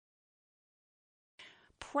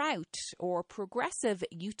Prout, or progressive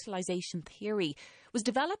utilization theory, was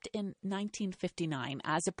developed in 1959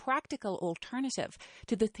 as a practical alternative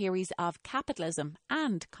to the theories of capitalism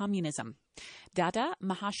and communism. Dada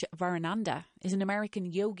Maheshvarananda is an American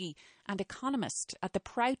yogi and economist at the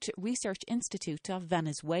Prout Research Institute of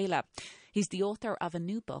Venezuela. He's the author of a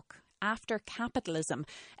new book, After Capitalism,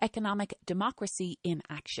 Economic Democracy in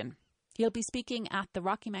Action. He'll be speaking at the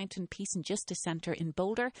Rocky Mountain Peace and Justice Centre in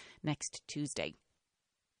Boulder next Tuesday.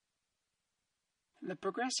 The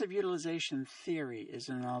progressive utilization theory is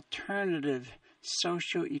an alternative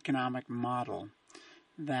socio-economic model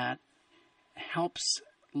that helps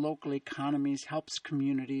local economies, helps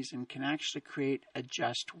communities, and can actually create a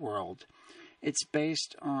just world. It's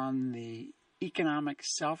based on the economic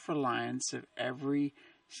self-reliance of every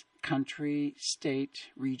country,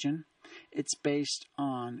 state, region. It's based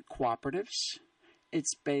on cooperatives.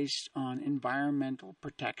 It's based on environmental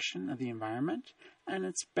protection of the environment. And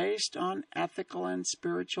it's based on ethical and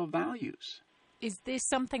spiritual values. Is this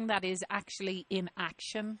something that is actually in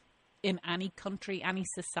action in any country, any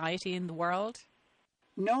society in the world?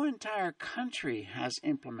 No entire country has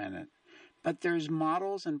implemented, but there's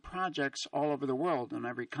models and projects all over the world on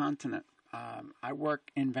every continent. I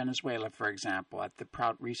work in Venezuela, for example, at the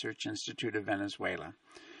Prout Research Institute of Venezuela.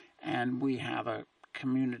 And we have a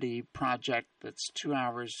community project that's 2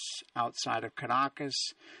 hours outside of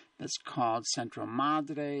Caracas that's called Centro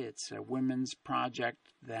Madre. It's a women's project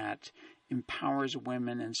that empowers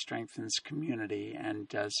women and strengthens community and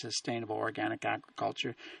does sustainable organic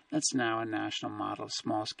agriculture. That's now a national model of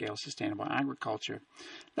small-scale sustainable agriculture.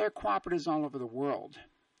 There are cooperatives all over the world.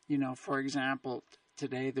 You know, for example,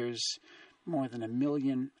 today there's more than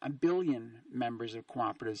a billion members of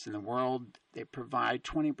cooperatives in the world. They provide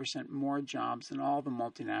 20% more jobs than all the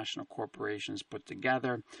multinational corporations put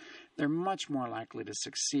together. They're much more likely to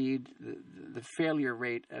succeed. The failure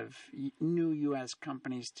rate of new U.S.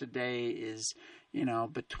 companies today is,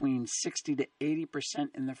 between 60 to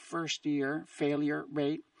 80% in the first year failure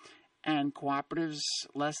rate, and cooperatives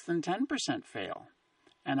less than 10% fail.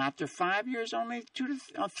 And after 5 years, only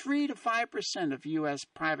 3 to 5% of U.S.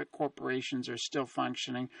 private corporations are still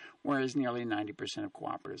functioning, whereas nearly 90% of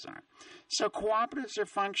cooperatives aren't. So cooperatives are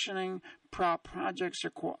functioning, projects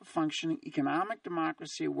are functioning, economic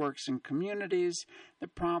democracy works in communities. The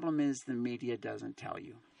problem is the media doesn't tell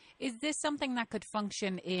you. Is this something that could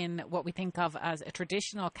function in what we think of as a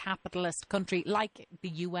traditional capitalist country like the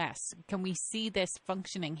US? Can we see this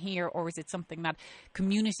functioning here, or is it something that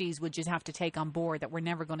communities would just have to take on board, that we're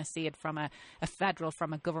never going to see it from a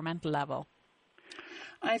governmental level?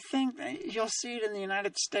 I think you'll see it in the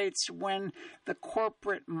United States when the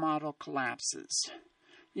corporate model collapses.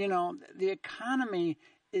 The economy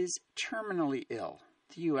is terminally ill.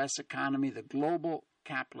 The U.S. economy, the global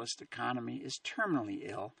capitalist economy, is terminally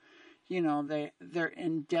ill. They're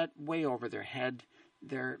in debt way over their head.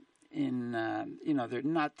 They're they're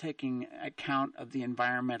not taking account of the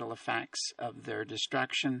environmental effects of their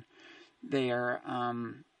destruction. They're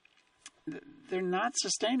not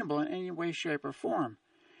sustainable in any way, shape, or form.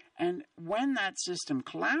 And when that system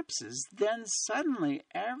collapses, then suddenly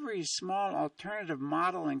every small alternative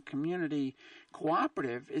model and community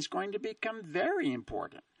cooperative is going to become very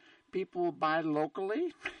important. People will buy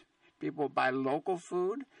locally, people will buy local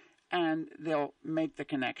food, and they'll make the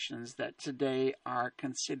connections that today are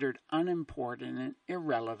considered unimportant and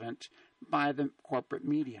irrelevant by the corporate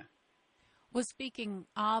media. Well, speaking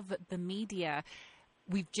of the media,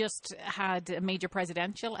 we've just had a major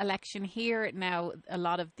presidential election here. Now, a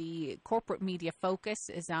lot of the corporate media focus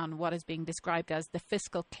is on what is being described as the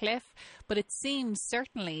fiscal cliff, but it seems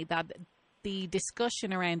certainly that the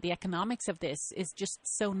discussion around the economics of this is just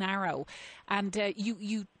so narrow. And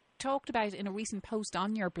you talked about in a recent post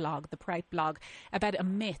on your blog, the Prout blog, about a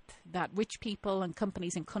myth that rich people and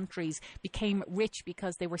companies and countries became rich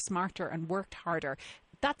because they were smarter and worked harder.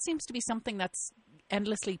 That seems to be something that's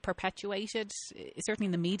endlessly perpetuated, certainly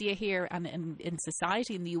in the media here and in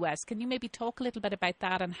society in the US. Can you maybe talk a little bit about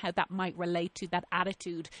that and how that might relate to that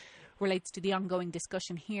attitude, relates to the ongoing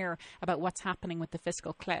discussion here about what's happening with the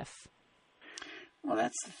fiscal cliff? Well,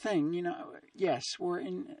 that's the thing. Yes, we're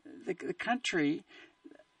in the country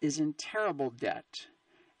is in terrible debt,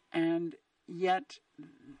 and yet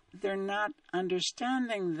they're not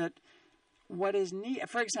understanding that what is needed.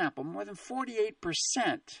 For example, more than 48%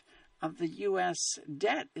 of the U.S.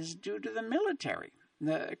 debt is due to the military,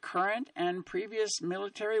 the current and previous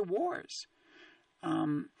military wars.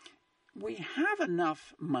 We have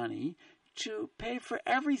enough money to pay for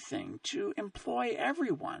everything, to employ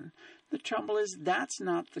everyone. The trouble is that's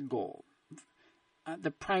not the goal.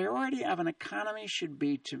 The priority of an economy should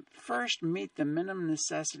be to first meet the minimum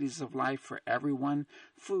necessities of life for everyone: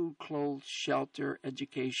 food, clothes, shelter,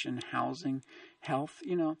 education, housing, health.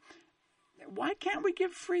 Why can't we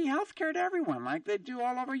give free health care to everyone like they do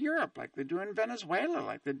all over Europe, like they do in Venezuela,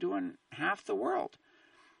 like they do in half the world?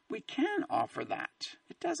 We can offer that.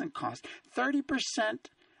 It doesn't cost 30%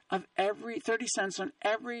 of 30 cents on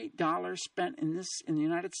every dollar spent in the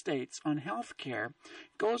United States on health care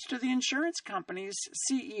goes to the insurance companies,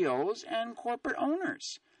 CEOs, and corporate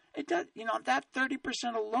owners. It does, that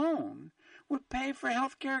 30% alone would pay for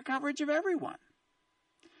health care coverage of everyone.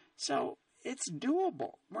 So it's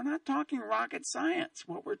doable. We're not talking rocket science.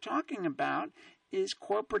 What we're talking about is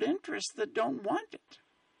corporate interests that don't want it.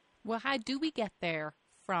 Well, how do we get there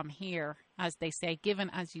from here, as they say, given,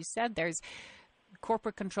 as you said, there's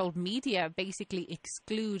corporate-controlled media basically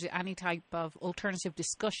exclude any type of alternative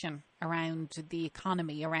discussion around the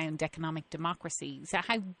economy, around economic democracy. So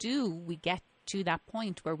how do we get to that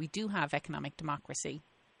point where we do have economic democracy?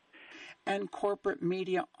 And corporate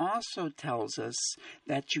media also tells us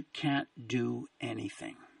that you can't do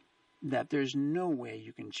anything, that there's no way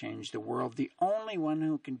you can change the world. The only one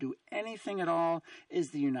who can do anything at all is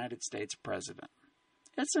the United States president.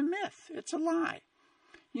 It's a myth. It's a lie.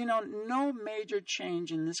 No major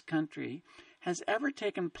change in this country has ever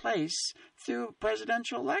taken place through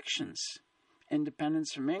presidential elections.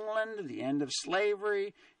 Independence from England, the end of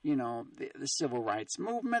slavery, the civil rights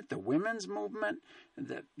movement, the women's movement,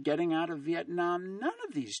 the getting out of Vietnam, none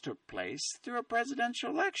of these took place through a presidential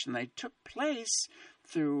election. They took place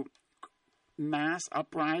through mass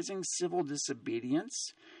uprising, civil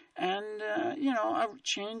disobedience, and, a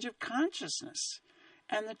change of consciousness.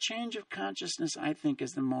 And the change of consciousness, I think,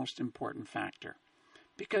 is the most important factor.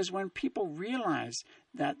 Because when people realize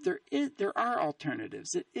that there are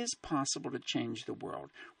alternatives, it is possible to change the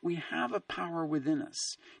world. We have a power within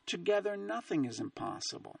us. Together, nothing is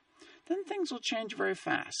impossible. Then things will change very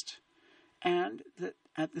fast. And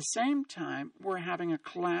at the same time, we're having a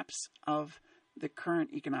collapse of the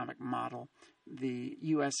current economic model, the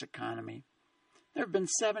U.S. economy. There have been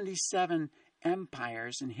 77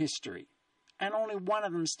 empires in history, and only one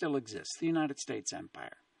of them still exists, the United States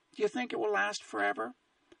empire. Do you think it will last forever?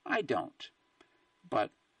 I don't.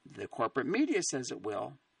 But the corporate media says it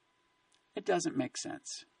will. It doesn't make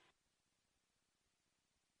sense.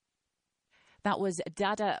 That was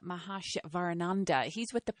Dada Maheshvarananda.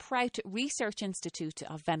 He's with the Prout Research Institute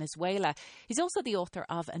of Venezuela. He's also the author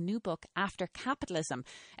of a new book, After Capitalism,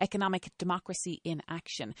 Economic Democracy in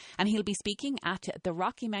Action. And he'll be speaking at the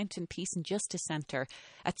Rocky Mountain Peace and Justice Centre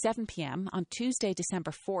at 7 p.m. on Tuesday,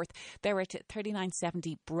 December 4th. They're at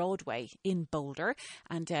 3970 Broadway in Boulder.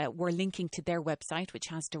 And we're linking to their website, which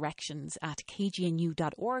has directions at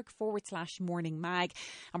kgnu.org/morning mag.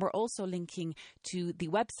 And we're also linking to the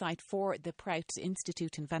website for the Prout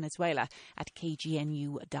Institute in Venezuela at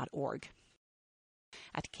kgnu.org.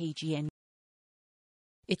 At KGNU.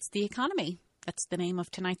 It's The Economy. That's the name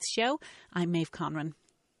of tonight's show. I'm Maeve Conran.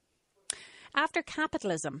 After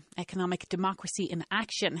Capitalism, Economic Democracy in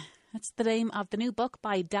Action. That's the name of the new book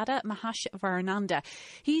by Dada Maheshvarananda.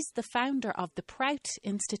 He's the founder of the Prout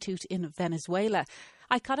Institute in Venezuela.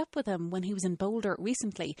 I caught up with him when he was in Boulder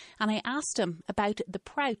recently, and I asked him about the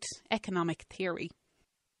Prout economic theory.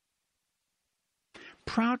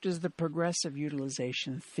 Prout is the progressive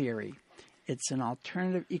utilization theory. It's an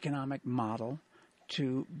alternative economic model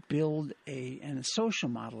to build and a social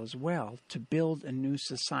model as well, to build a new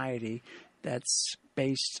society that's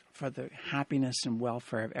based for the happiness and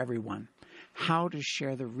welfare of everyone. How to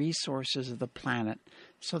share the resources of the planet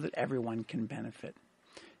so that everyone can benefit.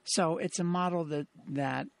 So it's a model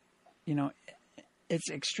that it's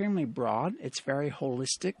extremely broad. It's very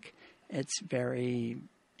holistic. It's very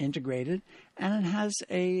integrated, and it has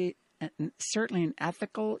certainly an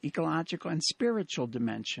ethical, ecological, and spiritual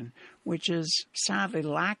dimension, which is sadly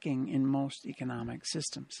lacking in most economic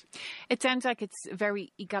systems. It sounds like it's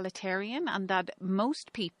very egalitarian and that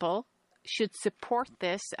most people should support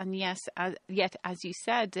this, and yet, as you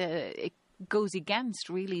said, it goes against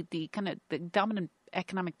really the kind of the dominant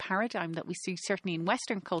economic paradigm that we see certainly in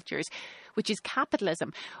Western cultures, which is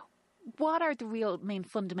capitalism. What are the real main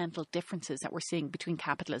fundamental differences that we're seeing between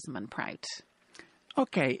capitalism and Prout?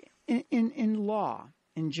 Okay, in law,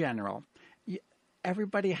 in general,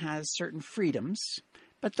 everybody has certain freedoms,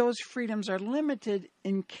 but those freedoms are limited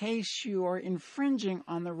in case you are infringing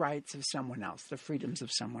on the rights of someone else, the freedoms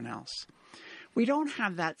of someone else. We don't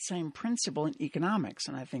have that same principle in economics,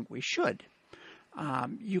 and I think we should.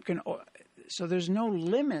 So there's no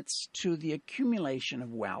limits to the accumulation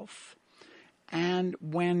of wealth. And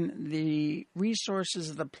when the resources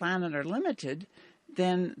of the planet are limited,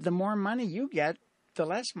 then the more money you get, the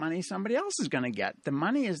less money somebody else is going to get. The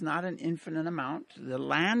money is not an infinite amount. The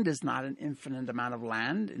land is not an infinite amount of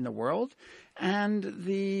land in the world. And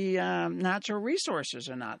the natural resources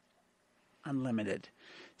are not unlimited.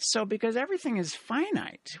 So because everything is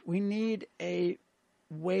finite, we need a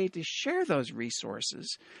way to share those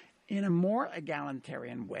resources in a more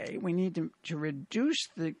egalitarian way. We need to reduce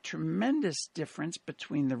the tremendous difference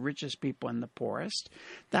between the richest people and the poorest.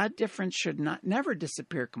 That difference should never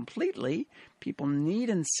disappear completely. People need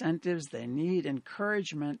incentives, they need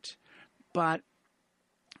encouragement, but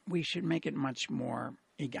we should make it much more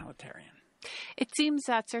egalitarian. It seems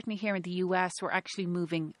that certainly here in the US, we're actually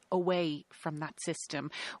moving away from that system.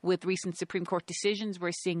 With recent Supreme Court decisions,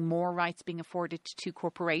 we're seeing more rights being afforded to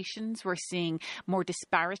corporations. We're seeing more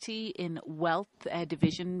disparity in wealth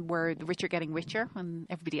division, where the rich are getting richer and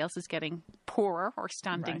everybody else is getting poorer or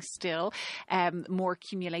standing still. More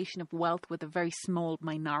accumulation of wealth with a very small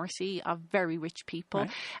minority of very rich people.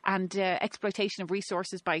 And exploitation of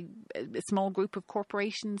resources by a small group of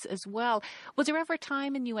corporations as well. Was there ever a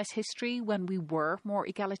time in US history when we were more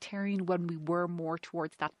egalitarian, when we were more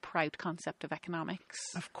towards that Prout concept of economics?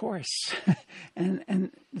 Of course.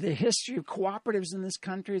 and the history of cooperatives in this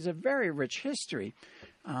country is a very rich history.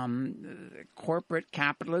 Corporate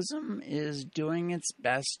capitalism is doing its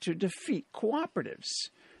best to defeat cooperatives.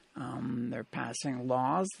 They're passing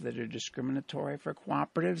laws that are discriminatory for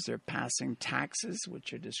cooperatives. They're passing taxes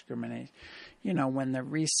which are discriminating. When the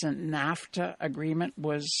recent NAFTA agreement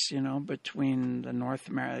was, between the North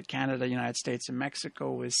America, Canada, United States, and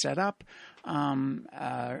Mexico was set up,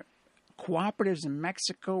 cooperatives in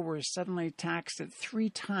Mexico were suddenly taxed at 3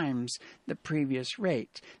 times the previous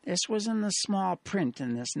rate. This was in the small print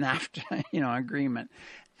in this NAFTA, agreement.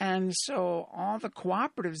 And so all the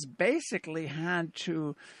cooperatives basically had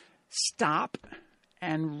to stop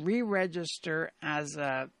and re-register as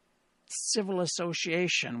a civil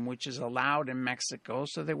association, which is allowed in Mexico,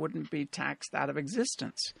 so they wouldn't be taxed out of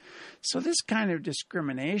existence. So this kind of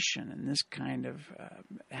discrimination and this kind of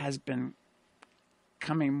has been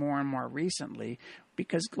coming more and more recently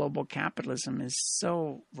because global capitalism is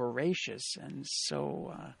so voracious and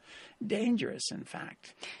so dangerous, in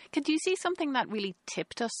fact. Could you see something that really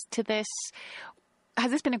tipped us to this? Has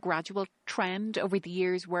this been a gradual trend over the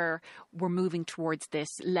years where we're moving towards this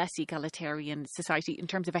less egalitarian society in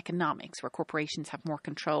terms of economics, where corporations have more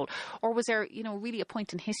control? Or was there, really a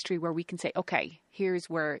point in history where we can say, okay, here's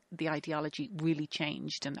where the ideology really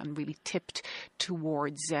changed and really tipped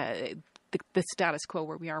towards the status quo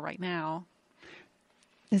where we are right now?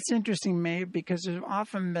 It's interesting, Maeve, because there's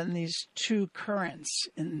often been these two currents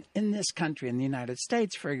in this country, in the United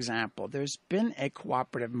States, for example. There's been a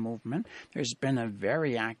cooperative movement. There's been a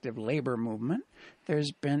very active labor movement.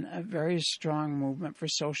 There's been a very strong movement for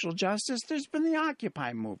social justice. There's been the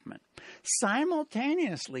Occupy movement.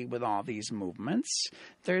 Simultaneously with all these movements,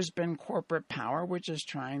 there's been corporate power, which is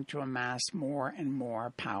trying to amass more and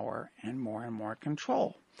more power and more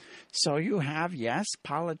control. So you have, yes,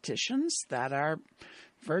 politicians that are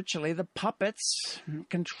virtually the puppets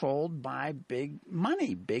controlled by big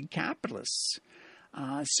money, big capitalists.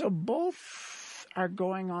 So both are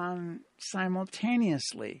going on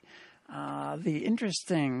simultaneously. The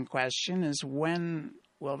interesting question is, when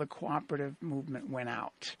will the cooperative movement win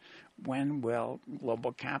out? When will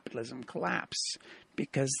global capitalism collapse?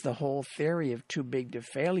 Because the whole theory of too big to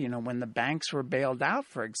fail, when the banks were bailed out,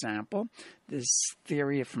 for example, this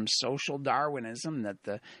theory from social Darwinism that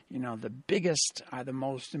the biggest are the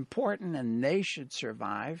most important and they should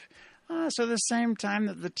survive. So the same time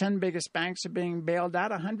that the 10 biggest banks are being bailed out,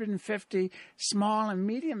 150 small and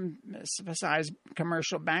medium-sized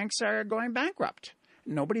commercial banks are going bankrupt.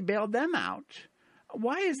 Nobody bailed them out.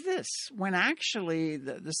 Why is this? When actually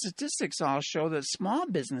the statistics all show that small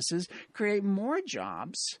businesses create more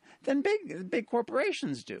jobs than big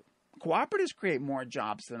corporations do. Cooperatives create more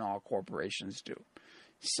jobs than all corporations do.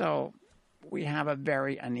 So we have a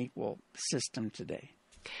very unequal system today.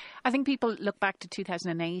 I think people look back to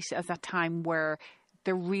 2008 as that time where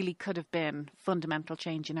there really could have been fundamental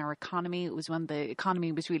change in our economy. It was when the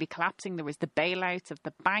economy was really collapsing. There was the bailouts of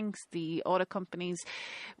the banks, the auto companies.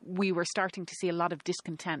 We were starting to see a lot of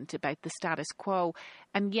discontent about the status quo.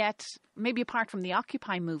 And yet, maybe apart from the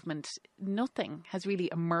Occupy movement, nothing has really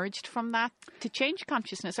emerged from that to change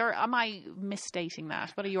consciousness. Or am I misstating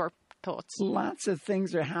that? What are your thoughts? Lots of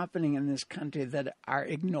things are happening in this country that are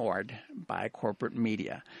ignored by corporate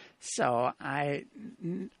media. So I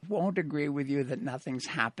won't agree with you that nothing's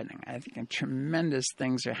happening. I think tremendous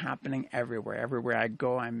things are happening everywhere. Everywhere I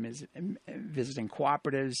go, I'm visiting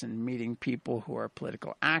cooperatives and meeting people who are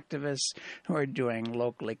political activists, who are doing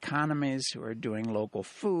local economies, who are doing local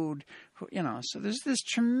food. So there's this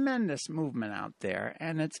tremendous movement out there,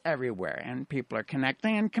 and it's everywhere. And people are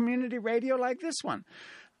connecting, and community radio like this one.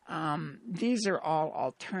 These are all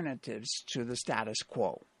alternatives to the status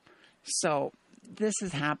quo. So this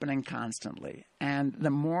is happening constantly. And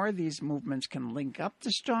the more these movements can link up,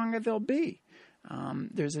 the stronger they'll be.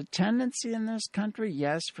 There's a tendency in this country,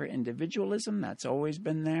 yes, for individualism. That's always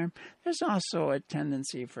been there. There's also a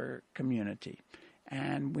tendency for community.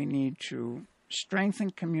 And we need to strengthen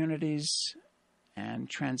communities and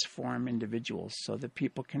transform individuals so that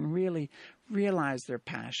people can really realize their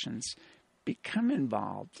passions, become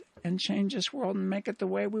involved, and change this world and make it the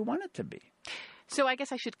way we want it to be. So I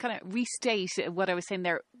guess I should kind of restate what I was saying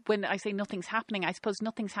there. When I say nothing's happening, I suppose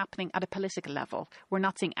nothing's happening at a political level. We're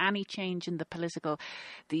not seeing any change in the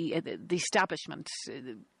establishment.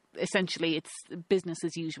 Essentially, it's business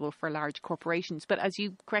as usual for large corporations. But as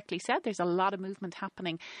you correctly said, there's a lot of movement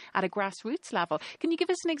happening at a grassroots level. Can you give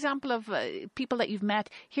us an example of people that you've met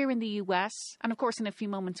here in the US? And of course, in a few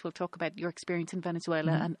moments, we'll talk about your experience in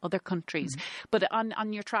Venezuela and other countries. But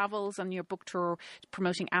on your travels, on your book tour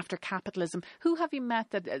promoting After Capitalism, who have you met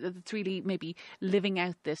that's really maybe living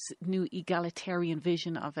out this new egalitarian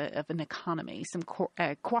vision of an economy, some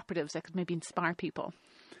cooperatives that could maybe inspire people?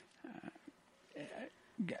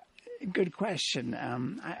 Good question.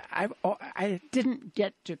 I didn't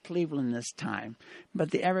get to Cleveland this time,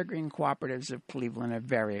 but the Evergreen Cooperatives of Cleveland are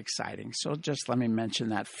very exciting. So just let me mention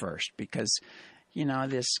that first, because,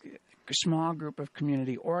 this small group of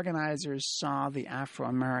community organizers saw the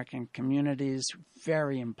Afro-American communities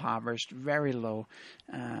very impoverished, very low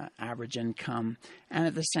average income. And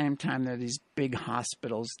at the same time, there are these big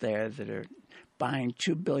hospitals there that are buying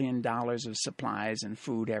 $2 billion of supplies and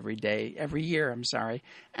food every year.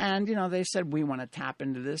 And, they said, we want to tap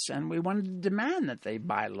into this, and we wanted to demand that they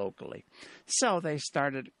buy locally. So they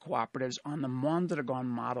started cooperatives on the Mondragon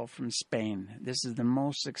model from Spain. This is the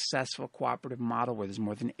most successful cooperative model, where there's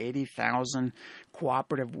more than 80,000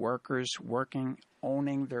 cooperative workers working,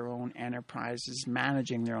 owning their own enterprises,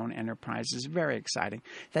 managing their own enterprises. Very exciting.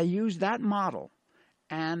 They use that model.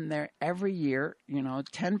 And every year,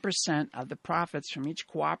 10% of the profits from each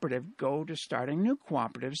cooperative go to starting new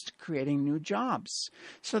cooperatives, to creating new jobs.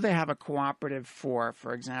 So they have a cooperative for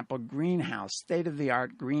example, greenhouse,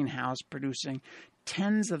 state-of-the-art greenhouse producing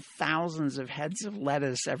tens of thousands of heads of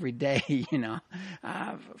lettuce every day,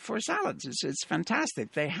 for salads. It's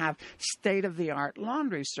fantastic. They have state-of-the-art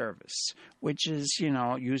laundry service, which is,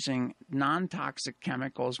 using non-toxic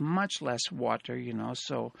chemicals, much less water,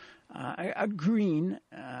 so a green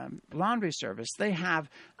laundry service. They have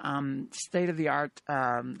state-of-the-art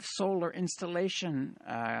solar installation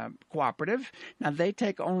cooperative. Now, they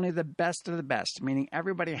take only the best of the best, meaning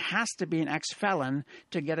everybody has to be an ex-felon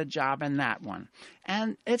to get a job in that one.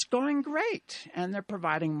 And it's going great. And they're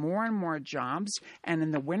providing more and more jobs. And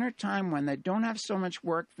in the wintertime, when they don't have so much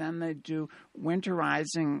work, then they do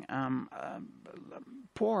winterizing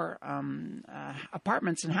poor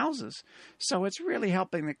apartments and houses. So it's really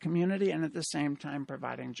helping the community and at the same time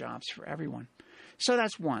providing jobs for everyone. So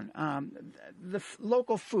that's one. The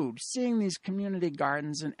local food, seeing these community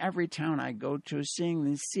gardens in every town I go to, seeing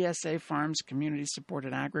these CSA farms,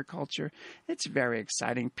 community-supported agriculture, it's very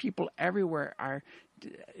exciting. People everywhere are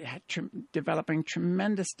developing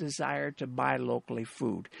tremendous desire to buy locally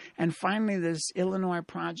food. And finally, this Illinois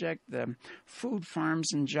project, the Food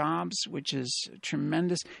Farms and Jobs, which is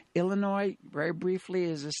tremendous. Illinois, very briefly,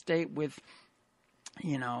 is a state with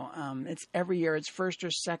it's every year it's first or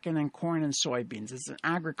second in corn and soybeans. It's an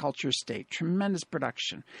agriculture state, tremendous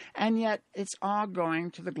production. And yet it's all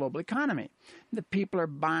going to the global economy. The people are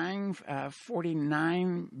buying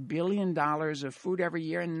 $49 billion of food every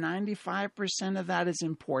year, and 95% of that is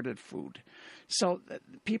imported food. So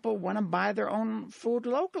people want to buy their own food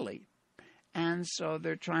locally. And so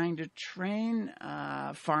they're trying to train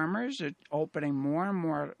farmers. They're opening more and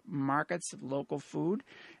more markets of local food.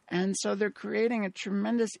 And so they're creating a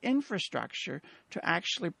tremendous infrastructure to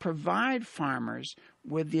actually provide farmers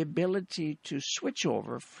with the ability to switch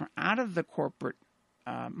over out of the corporate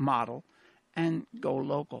model and go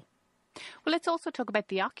local. Well, let's also talk about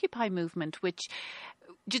the Occupy movement, which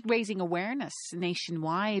just raising awareness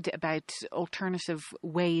nationwide about alternative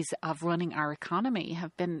ways of running our economy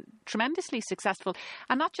have been tremendously successful.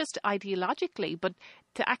 And not just ideologically, but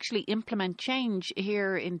to actually implement change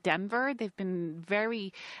here in Denver. They've been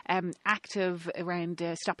very active around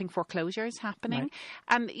stopping foreclosures happening. Right.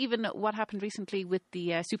 And even what happened recently with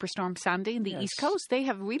the Superstorm Sandy in the East Coast, they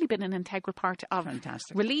have really been an integral part of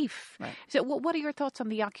relief. Right. So what are your thoughts on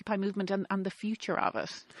the Occupy movement and the future of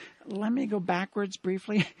it? Let me go backwards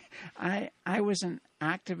briefly. I was an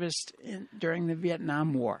activist during the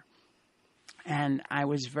Vietnam War, and I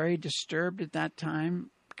was very disturbed at that time,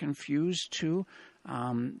 confused too.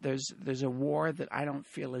 There's a war that I don't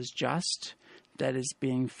feel is just, that is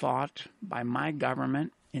being fought by my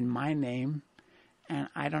government in my name, and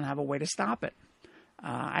I don't have a way to stop it.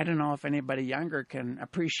 I don't know if anybody younger can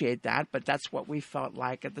appreciate that, but that's what we felt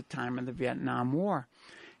like at the time of the Vietnam War.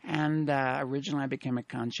 And originally I became a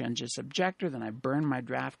conscientious objector. Then I burned my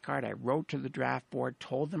draft card. I wrote to the draft board,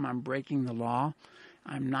 told them I'm breaking the law.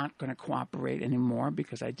 I'm not going to cooperate anymore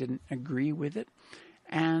because I didn't agree with it.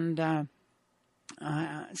 And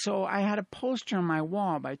so I had a poster on my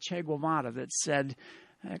wall by Che Guevara that said,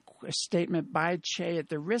 a statement by Che, at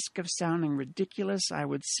the risk of sounding ridiculous, I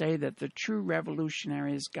would say that the true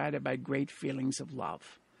revolutionary is guided by great feelings of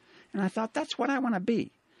love. And I thought, that's what I want to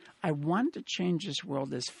be. I want to change this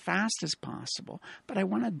world as fast as possible, but I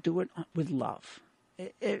want to do it with love.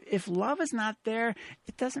 If love is not there,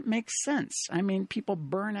 it doesn't make sense. I mean, people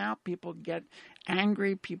burn out, people get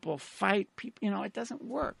angry, people fight, it doesn't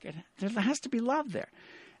work. There has to be love there.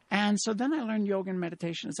 And so then I learned yoga and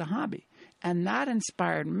meditation as a hobby. And that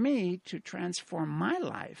inspired me to transform my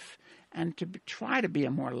life and to try to be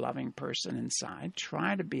a more loving person inside,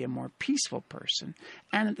 try to be a more peaceful person,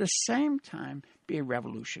 and at the same time be a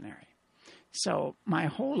revolutionary. So my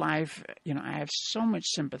whole life, I have so much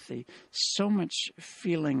sympathy, so much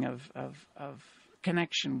feeling of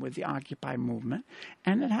connection with the Occupy movement,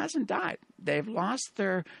 and it hasn't died. They've lost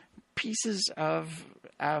their pieces of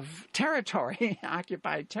territory,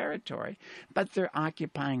 occupied territory, but they're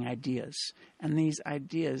occupying ideas, and these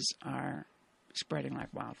ideas are spreading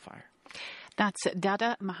like wildfire. That's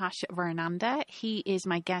Dada Maheshvarananda. He is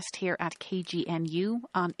my guest here at KGNU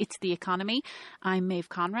on It's the Economy. I'm Maeve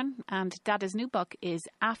Conran, and Dada's new book is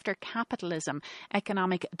After Capitalism,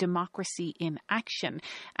 Economic Democracy in Action.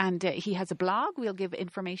 And he has a blog. We'll give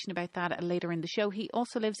information about that later in the show. He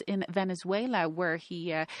also lives in Venezuela, where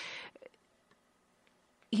he's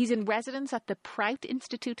in residence at the Prout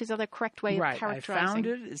Institute. Is that the correct way of characterizing? I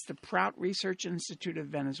founded it's the Prout Research Institute of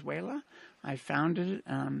Venezuela. I founded it.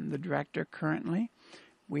 The director currently.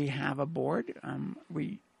 We have a board.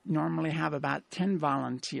 We normally have about 10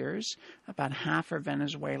 volunteers. About half are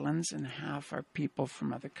Venezuelans and half are people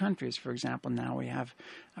from other countries. For example, now we have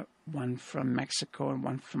one from Mexico and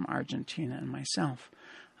one from Argentina and myself.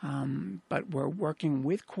 But we're working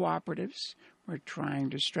with cooperatives. We're trying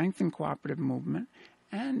to strengthen cooperative movement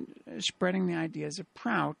and spreading the ideas of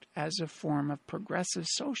Prout as a form of progressive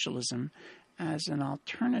socialism, as an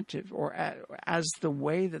alternative, or as the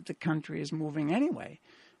way that the country is moving anyway,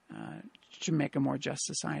 to make a more just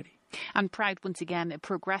society. And Prout, once again, a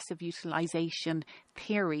progressive utilization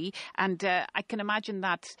theory. And I can imagine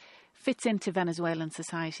that fits into Venezuelan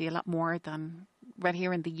society a lot more than right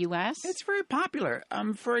here in the U.S. It's very popular.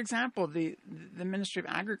 For example, the Ministry of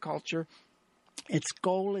Agriculture, its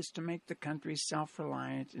goal is to make the country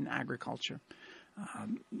self-reliant in agriculture,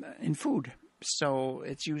 in food. So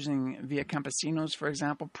it's using, via campesinos, for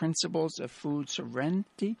example, principles of food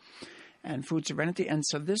sovereignty. And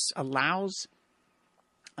so this allows,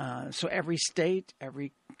 so every state,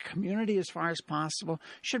 every community, as far as possible,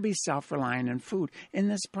 should be self-reliant in food. In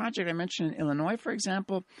this project I mentioned in Illinois, for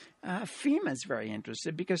example, FEMA is very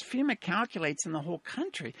interested because FEMA calculates in the whole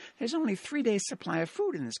country there's only 3 days' supply of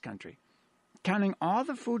food in this country, counting all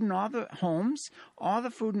the food in all the homes, all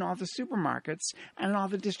the food in all the supermarkets, and all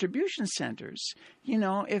the distribution centers.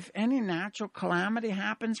 If any natural calamity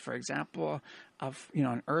happens, for example,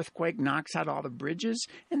 an earthquake knocks out all the bridges,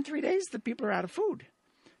 in 3 days the people are out of food.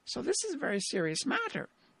 So this is a very serious matter.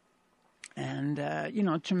 And,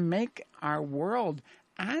 to make our world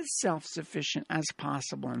as self-sufficient as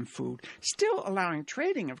possible in food, still allowing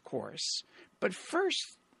trading, of course, but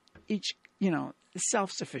first,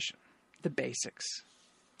 self-sufficient. The basics.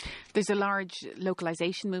 There's a large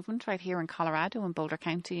localization movement right here in Colorado and Boulder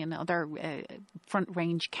County and other Front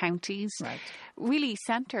Range counties, really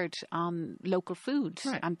centered on local food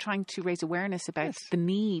and trying to raise awareness about the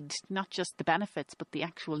need, not just the benefits, but the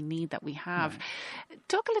actual need that we have.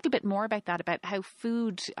 Talk a little bit more about that, about how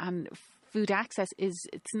food and food access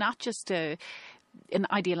it's not just an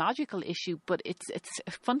ideological issue, but it's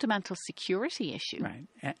a fundamental security issue. Right,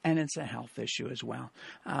 and it's a health issue as well.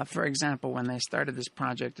 For example, when they started this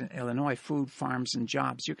project in Illinois, Food, Farms, and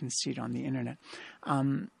Jobs, you can see it on the internet.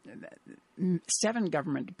 7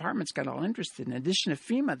 government departments got all interested. In addition to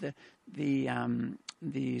FEMA,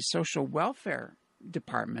 the social welfare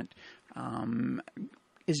department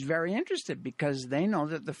is very interested, because they know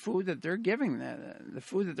that the food that they're giving, the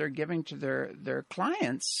food that they're giving to their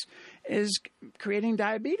clients, is creating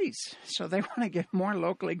diabetes. So they want to give more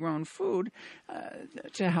locally grown food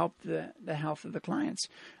to help the health of the clients.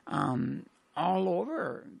 All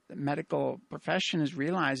over, the medical profession is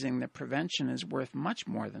realizing that prevention is worth much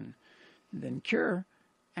more than cure.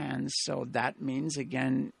 And so that means,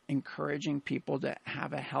 again, encouraging people to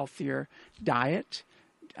have a healthier diet,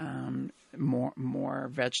 more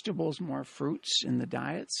vegetables, more fruits in the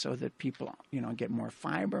diet, so that people, get more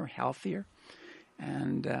fiber, healthier,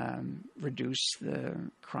 and reduce the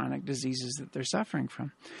chronic diseases that they're suffering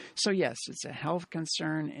from. So yes, it's a health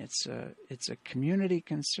concern. It's a community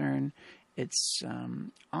concern. It's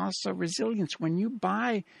also resilience. When you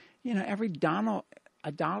buy, every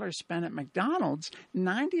 $1 spent at McDonald's,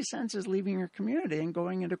 90 cents is leaving your community and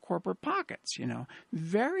going into corporate pockets.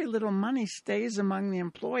 Very little money stays among the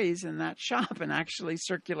employees in that shop and actually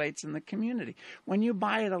circulates in the community. When you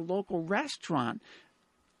buy at a local restaurant,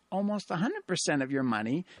 almost 100% of your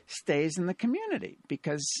money stays in the community,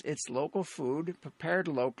 because it's local food prepared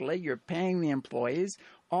locally. You're paying the employees.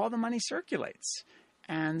 All the money circulates.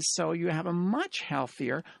 And so you have a much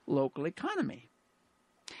healthier local economy.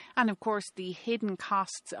 And of course, the hidden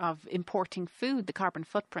costs of importing food, the carbon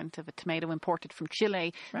footprint of a tomato imported from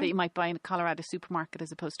Chile that you might buy in a Colorado supermarket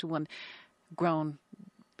as opposed to one grown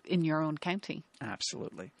in your own county.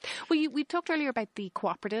 Absolutely. Well, we talked earlier about the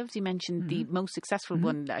cooperatives. You mentioned the most successful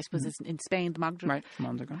one, I suppose, is in Spain, the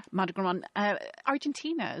Mondragon.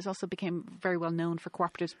 Argentina has also become very well known for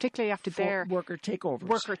cooperatives, particularly after their worker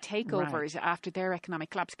takeovers after their economic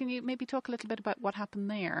collapse. Can you maybe talk a little bit about what happened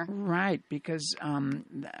there? Right, because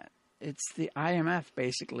it's the IMF,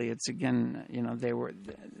 basically. It's, again,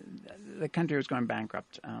 the country was going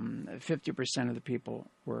bankrupt. 50% of the people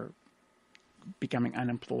were becoming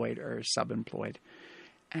unemployed or subemployed.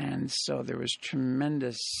 And so there was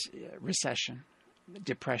tremendous recession,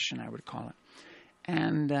 depression, I would call it.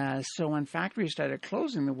 And so when factories started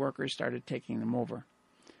closing, the workers started taking them over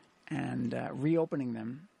and reopening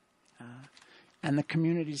them. And the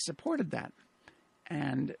community supported that.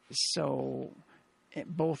 And so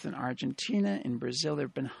both in Argentina, in Brazil, there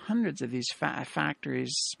have been hundreds of these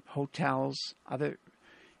factories, hotels, other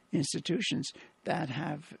institutions that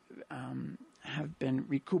have been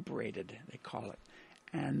recuperated, they call it.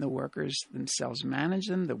 And the workers themselves manage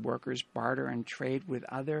them. The workers barter and trade with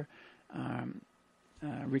other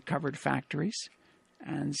recovered factories.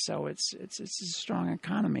 And so it's a strong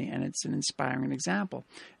economy, and it's an inspiring example.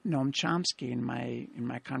 Noam Chomsky, in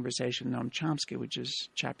my conversation with Noam Chomsky, which is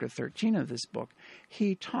chapter 13 of this book,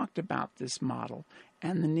 he talked about this model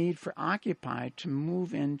and the need for Occupy to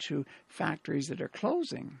move into factories that are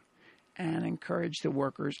closing and encourage the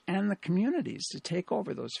workers and the communities to take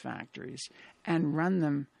over those factories and run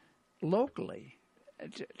them locally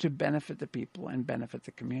to benefit the people and benefit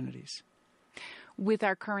the communities. With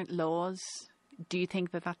our current laws, do you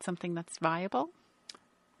think that that's something that's viable?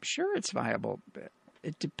 Sure, it's viable.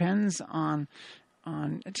 It depends on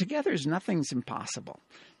together, nothing's impossible.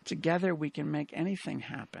 Together we can make anything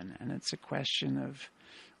happen, and it's a question of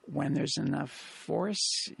when there's enough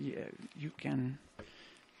force, you can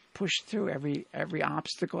push through every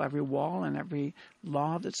obstacle, every wall, and every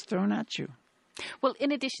law that's thrown at you. Well,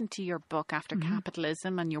 in addition to your book, After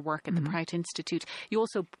Capitalism, and your work at the Prout Institute, you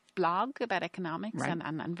also blog about economics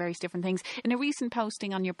and various different things. In a recent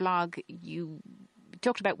posting on your blog, you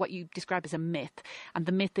talked about what you describe as a myth. And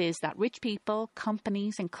the myth is that rich people,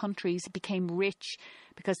 companies and countries became rich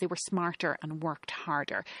because they were smarter and worked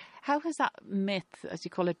harder. How has that myth, as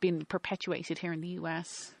you call it, been perpetuated here in the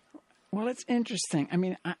US? Well, it's interesting. I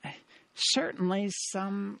mean, certainly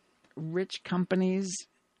some rich companies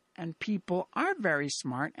and people are very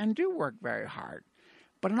smart and do work very hard.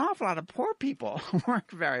 But an awful lot of poor people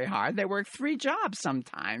work very hard. They work 3 jobs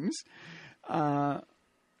sometimes.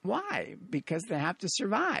 Why? Because they have to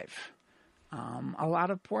survive. A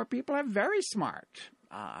lot of poor people are very smart.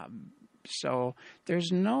 So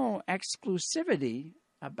there's no exclusivity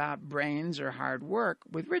about brains or hard work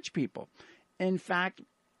with rich people. In fact,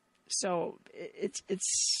 so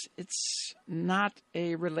it's not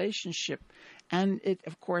a relationship. And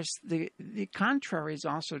of course, the contrary is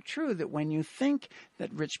also true, that when you think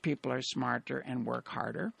that rich people are smarter and work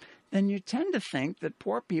harder, then you tend to think that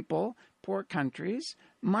poor people, poor countries,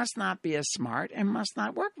 must not be as smart and must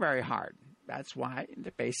not work very hard. That's why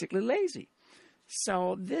they're basically lazy.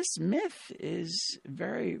 So this myth is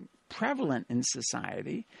very prevalent in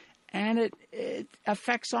society, and it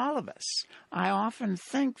affects all of us. I often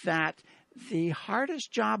think that the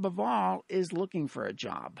hardest job of all is looking for a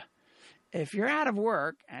job. If you're out of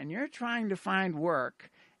work and you're trying to find work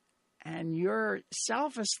and your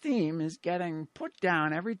self-esteem is getting put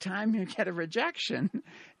down every time you get a rejection,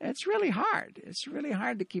 it's really hard. It's really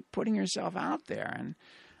hard to keep putting yourself out there. And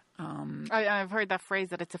I've heard that phrase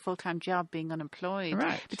that it's a full-time job being unemployed,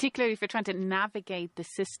 right. Particularly if you're trying to navigate the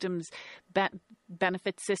systems,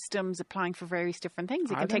 benefit systems, applying for various different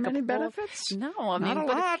things. It can take many benefits? No, not a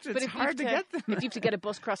lot. It's hard to get them. If you have to get a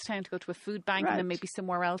bus across town to go to a food bank and then maybe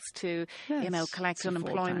somewhere else to, collect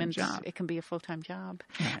unemployment, it can be a full-time job.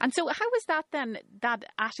 Right. And so how is that then, that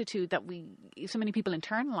attitude that so many people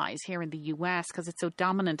internalize here in the US because it's so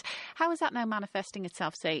dominant, how is that now manifesting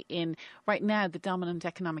itself, say, in right now the dominant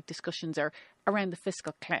economic discussions are around the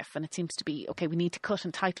fiscal cliff, and it seems to be, okay, we need to cut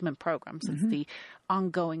entitlement programs. It's the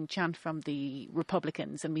ongoing chant from the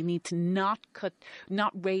Republicans, and we need to not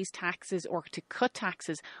raise taxes or to cut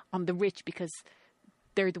taxes on the rich because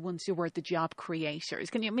they're the ones who are the job creators.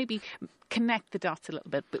 Can you maybe connect the dots a little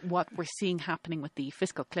bit with what we're seeing happening with the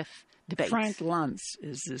fiscal cliff debates? Frank Luntz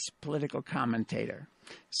is this political commentator.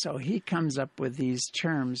 So he comes up with these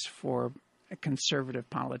terms for conservative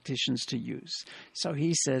politicians to use. So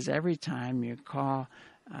he says every time you call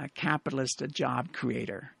a capitalist a job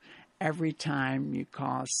creator, every time you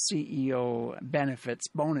call CEO benefits,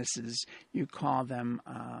 bonuses, you call them,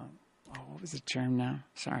 what was the term now?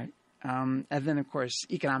 Sorry. And then, of course,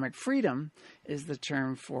 economic freedom is the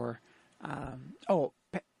term for,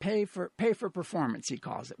 pay for performance, he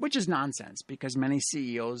calls it, which is nonsense because many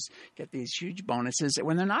CEOs get these huge bonuses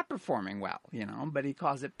when they're not performing well, but he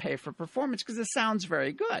calls it pay for performance because it sounds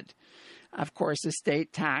very good. Of course,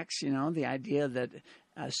 estate tax, the idea that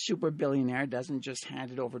a super billionaire doesn't just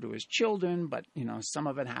hand it over to his children, but, some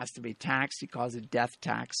of it has to be taxed. He calls it death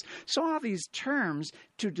tax. So all these terms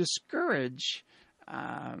to discourage,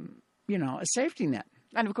 a safety net.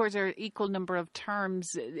 And, of course, there are equal number of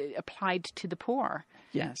terms applied to the poor.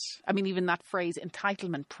 Yes. I mean, even that phrase,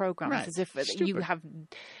 entitlement programs, right. as if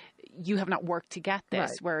you have not worked to get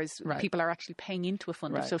this, whereas people are actually paying into a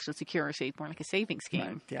fund of Social Security, more like a savings scheme.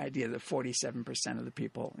 Right. The idea that 47% of the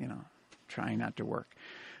people, trying not to work.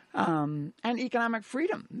 And economic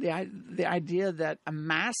freedom, the idea that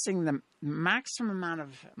amassing the maximum amount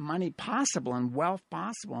of money possible and wealth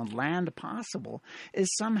possible and land possible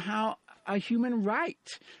is somehow a human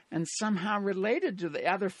right and somehow related to the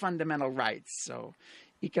other fundamental rights. So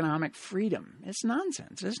economic freedom, it's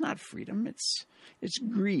nonsense. It's not freedom. It's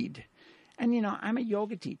greed. And, I'm a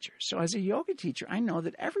yoga teacher. So as a yoga teacher, I know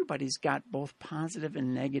that everybody's got both positive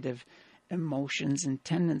and negative emotions and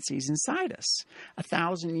tendencies inside us.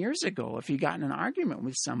 1,000 years ago, if you got in an argument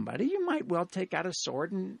with somebody, you might well take out a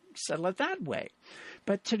sword and settle it that way.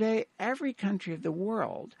 But today, every country of the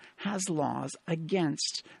world has laws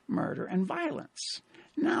against murder and violence.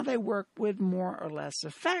 Now they work with more or less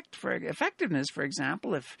effectiveness. For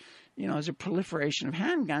example, if there's a proliferation of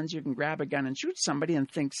handguns, you can grab a gun and shoot somebody and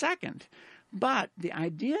think second. But the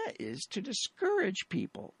idea is to discourage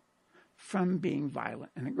people from being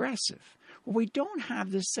violent and aggressive. Well, we don't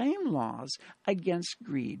have the same laws against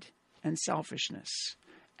greed and selfishness.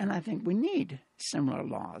 And I think we need similar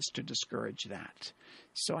laws to discourage that.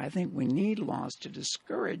 So I think we need laws to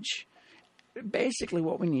discourage. Basically,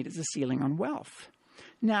 what we need is a ceiling on wealth.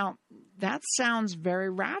 Now, that sounds very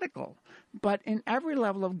radical, but in every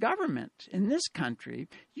level of government in this country,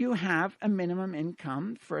 you have a minimum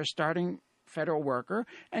income for a starting federal worker,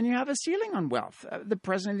 and you have a ceiling on wealth. The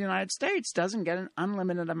President of the United States doesn't get an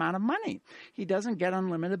unlimited amount of money. He doesn't get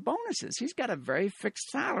unlimited bonuses. He's got a very fixed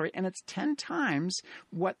salary, and it's 10 times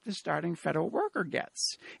what the starting federal worker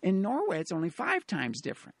gets. In Norway, it's only 5 times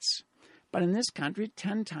difference. But in this country,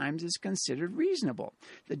 10 times is considered reasonable.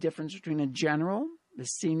 The difference between a general, the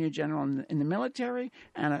senior general in the military,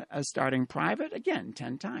 and a starting private, again,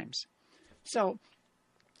 10 times. So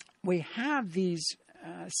we have these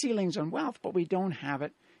ceilings on wealth, but we don't have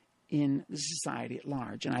it in the society at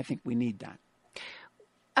large, and I think we need that.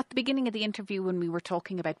 At the beginning of the interview, when we were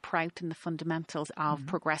talking about Prout and the fundamentals of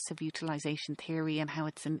progressive utilization theory and how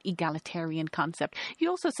it's an egalitarian concept, you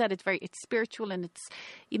also said it's spiritual and it's,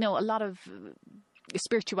 a lot of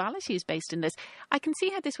spirituality is based in this. I can see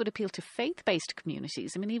how this would appeal to faith-based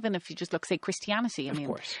communities. I mean, even if you just look, say, Christianity. Of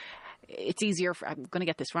course. it's easier for, I'm going to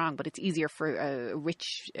get this wrong, but it's easier for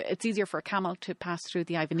a camel to pass through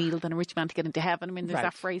the eye of a needle than a rich man to get into heaven. I mean, there's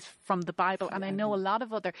that phrase from the Bible. And I know a lot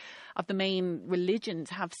of the main religions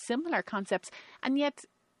have similar concepts. And yet,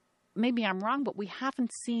 maybe I'm wrong, but we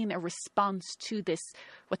haven't seen a response to this,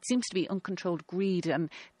 what seems to be uncontrolled greed and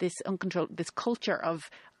this culture of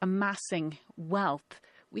amassing wealth.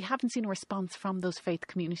 We haven't seen a response from those faith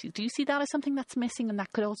communities. Do you see that as something that's missing and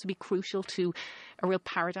that could also be crucial to a real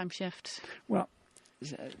paradigm shift? Well,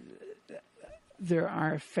 there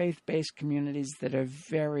are faith-based communities that are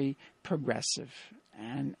very progressive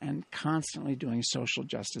and constantly doing social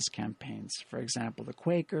justice campaigns. For example, the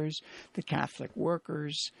Quakers, the Catholic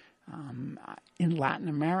workers. In Latin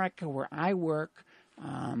America, where I work,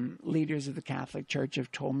 leaders of the Catholic Church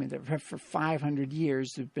have told me that for 500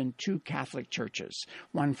 years there have been two Catholic churches,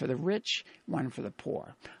 one for the rich, one for the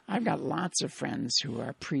poor. I've got lots of friends who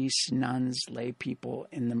are priests, nuns, lay people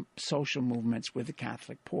in the social movements with the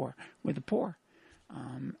Catholic poor, with the poor.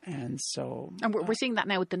 And we're seeing that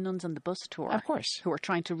now with the Nuns on the Bus tour, of course, who are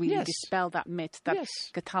trying to really dispel that myth that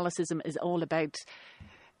Catholicism is all about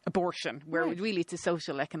abortion, where really it's a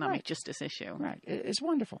social economic justice issue. Right. It's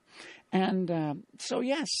wonderful. And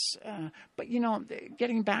but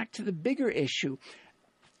getting back to the bigger issue,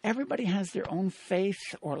 everybody has their own faith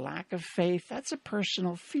or lack of faith. That's a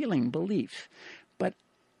personal feeling, belief. But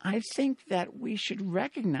I think that we should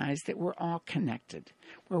recognize that we're all connected.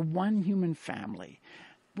 We're one human family.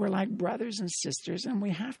 We're like brothers and sisters, and we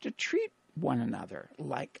have to treat one another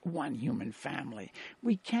like one human family.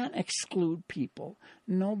 We can't exclude people.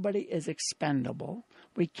 Nobody is expendable.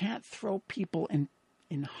 We can't throw people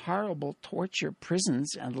in horrible torture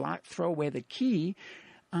prisons and throw away the key.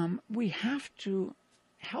 We have to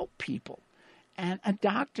help people. And a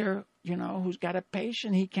doctor, who's got a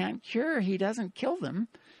patient he can't cure, he doesn't kill them.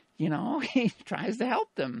 He tries to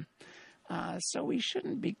help them. So we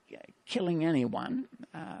shouldn't be killing anyone.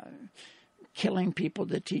 Killing people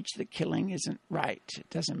to teach that killing isn't right. It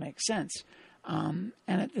doesn't make sense. And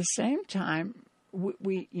at the same time,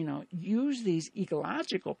 we use these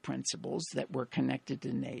ecological principles that we're connected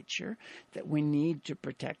to nature, that we need to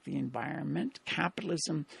protect the environment.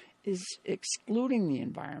 Capitalism is excluding the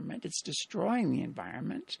environment. It's destroying the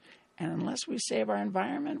environment. And unless we save our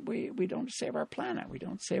environment, we don't save our planet. We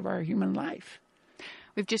don't save our human life.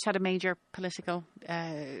 We've just had a major political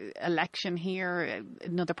election here,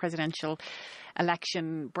 another presidential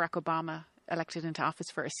election. Barack Obama elected into office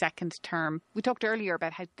for a second term. We talked earlier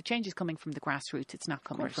about how the change is coming from the grassroots. It's not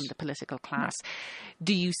coming from the political class. No.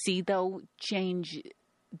 Do you see, though, change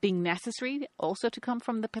being necessary also to come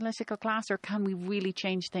from the political class, or can we really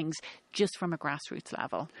change things just from a grassroots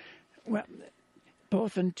level? Well,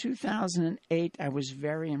 both in 2008, I was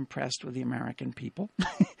very impressed with the American people.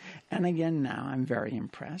 And again, now I'm very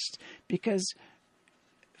impressed because,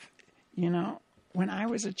 when I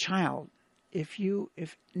was a child, if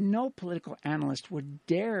no political analyst would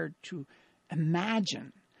dare to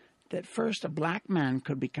imagine that first a black man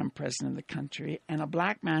could become president of the country and a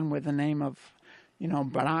black man with the name of,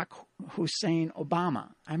 Barack Hussein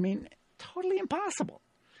Obama. I mean, totally impossible.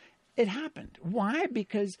 It happened. Why?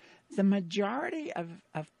 Because the majority of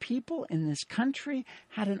people in this country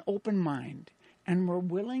had an open mind and were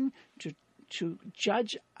willing to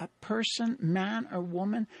judge a person, man or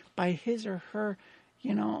woman, by his or her,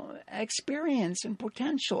 experience and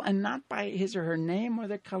potential, and not by his or her name or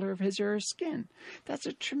the color of his or her skin. That's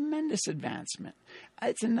a tremendous advancement.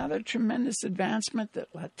 It's another tremendous advancement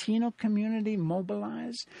that Latino community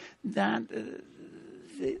mobilized, that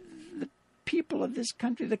the people of this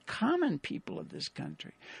country, the common people of this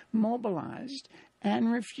country, mobilized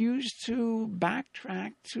and refused to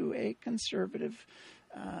backtrack to a conservative,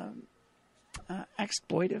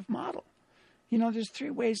 exploitive model. There's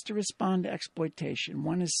three ways to respond to exploitation.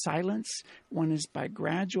 One is silence, one is by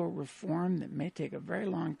gradual reform that may take a very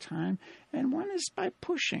long time, and one is by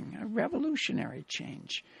pushing a revolutionary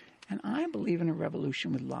change. And I believe in a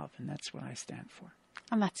revolution with love, and that's what I stand for.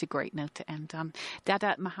 And that's a great note to end on.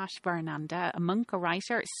 Dada Maheshvarananda, a monk, a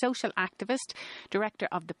writer, social activist, director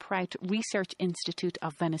of the Prout Research Institute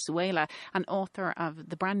of Venezuela, and author of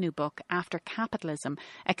the brand new book, After Capitalism,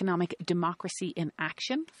 Economic Democracy in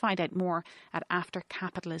Action. Find out more at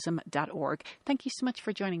aftercapitalism.org. Thank you so much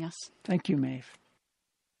for joining us. Thank you, Maeve.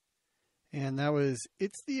 And that was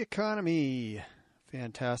It's the Economy.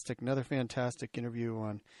 Fantastic. Another fantastic interview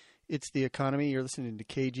on It's the Economy. You're listening to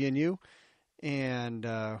KGNU. And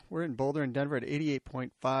we're in Boulder and Denver at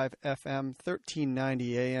 88.5 FM,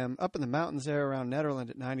 1390 AM. Up in the mountains there around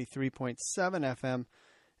Nederland at 93.7 FM.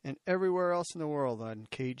 And everywhere else in the world on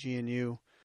KGNU.